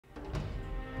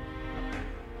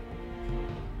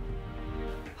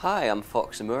Hi, I'm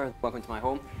Fox Amoore. Welcome to my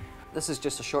home. This is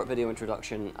just a short video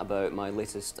introduction about my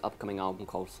latest upcoming album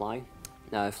called Fly.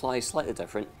 Now, Fly is slightly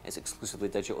different. It's exclusively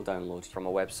digital download from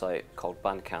a website called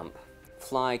Bandcamp.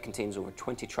 Fly contains over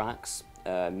 20 tracks,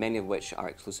 many of which are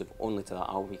exclusive only to that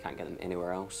album. You can't get them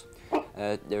anywhere else.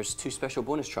 There's 2 special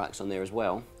bonus tracks on there as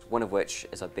well, one of which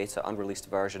is a beta unreleased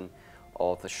version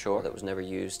of The Shore that was never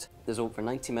used. There's over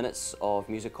 90 minutes of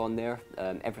music on there,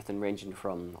 everything ranging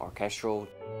from orchestral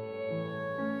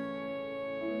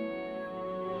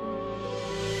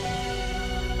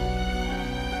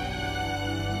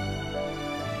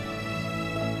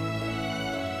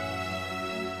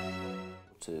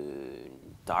to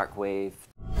dark wave.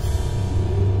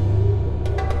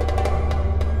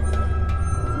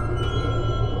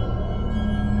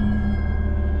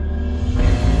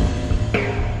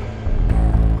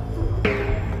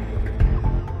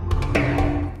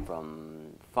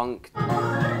 From funk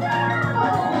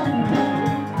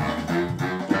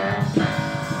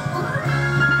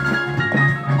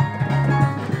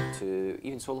to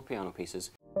even solo piano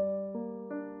pieces.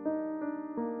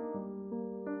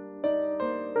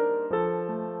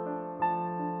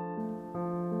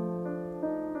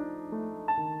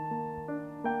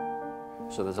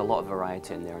 So there's a lot of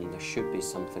variety in there, and there should be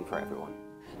something for everyone.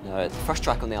 Now, the first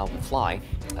track on the album, Fly,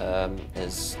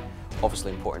 is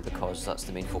obviously important because that's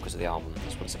the main focus of the album.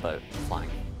 That's what it's about, flying.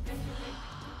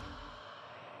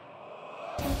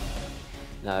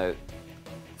 Now,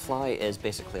 Fly is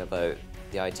basically about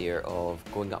the idea of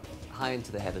going up high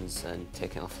into the heavens and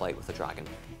taking a flight with a dragon.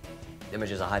 The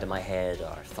images I had in my head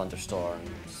are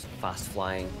thunderstorms, fast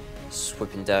flying,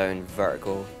 swooping down,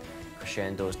 vertigo,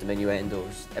 crescendos,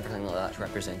 diminuendos, everything like that's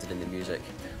represented in the music.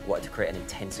 I wanted to create an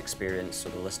intense experience so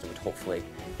the listener would hopefully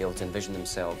be able to envision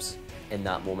themselves in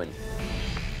that moment.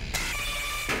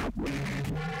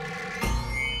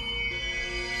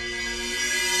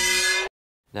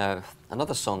 Now,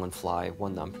 another song on Fly,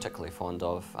 one that I'm particularly fond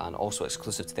of and also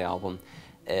exclusive to the album,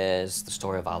 is The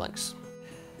Story of Alex.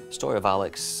 The Story of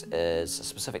Alex is a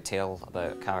specific tale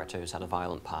about a character who's had a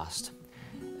violent past.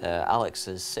 Alex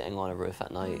is sitting on a roof at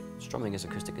night, strumming his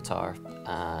acoustic guitar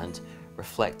and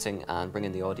reflecting and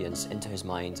bringing the audience into his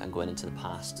mind and going into the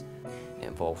past. It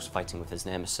involves fighting with his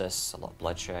nemesis, a lot of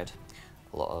bloodshed,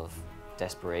 a lot of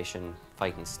desperation,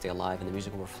 fighting to stay alive, and the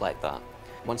music will reflect that.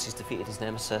 Once he's defeated his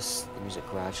nemesis, the music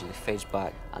gradually fades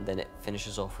back and then it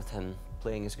finishes off with him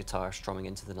playing his guitar, strumming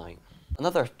into the night.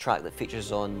 Another track that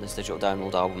features on this digital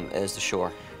download album is The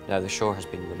Shore. Now, The Shore has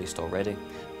been released already,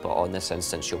 but on this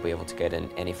instance you'll be able to get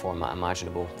in any format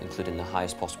imaginable, including the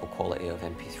highest possible quality of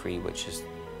MP3, which is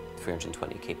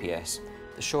 320 kps.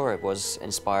 The Shore was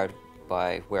inspired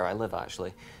by where I live,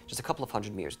 actually. Just a couple of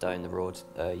 100 metres down the road,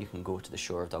 you can go to the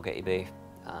shore of Dalgety Bay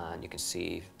and you can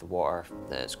see the water.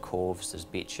 There's coves, there's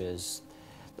beaches,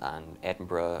 and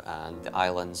Edinburgh and the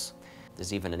islands.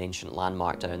 There's even an ancient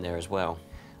landmark down there as well.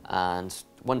 And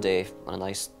one day, on a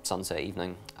nice sunset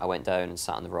evening, I went down and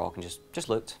sat on the rock and just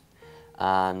looked.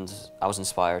 And I was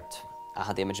inspired. I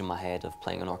had the image in my head of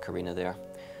playing an ocarina there.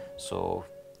 So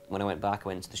when I went back, I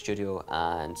went into the studio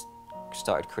and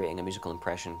started creating a musical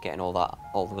impression, getting all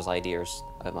those ideas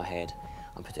out of my head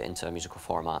and put it into a musical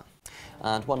format.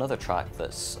 And one other track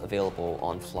that's available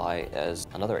on Fly is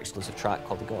another exclusive track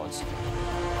called The Gods.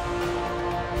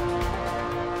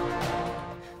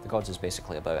 The Gods is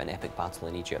basically about an epic battle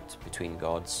in Egypt between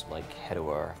gods like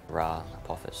Hedawar, Ra,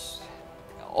 Apophis,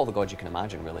 all the gods you can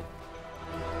imagine, really.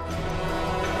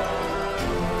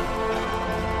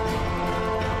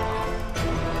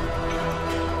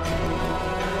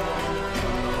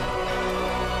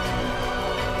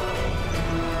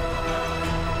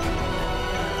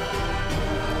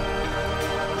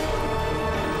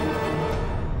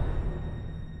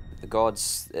 The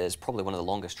Gods is probably one of the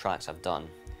longest tracks I've done.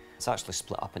 It's actually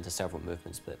split up into several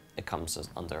movements, but it comes as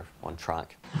under one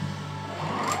track.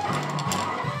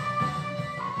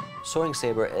 Soaring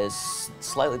Sabre is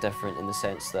slightly different in the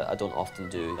sense that I don't often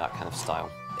do that kind of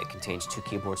style. It contains 2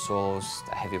 keyboard solos,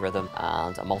 a heavy rhythm,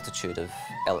 and a multitude of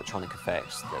electronic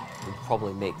effects that would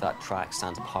probably make that track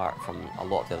stand apart from a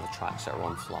lot of the other tracks that are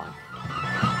on Fly.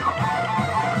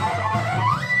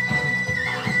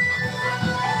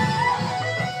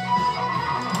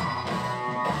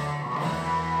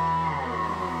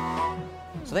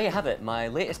 So there you have it, my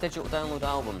latest digital download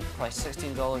album, priced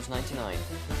 $16.99.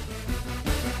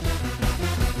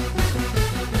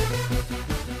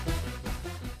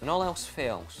 When all else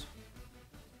fails,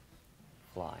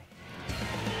 Fly.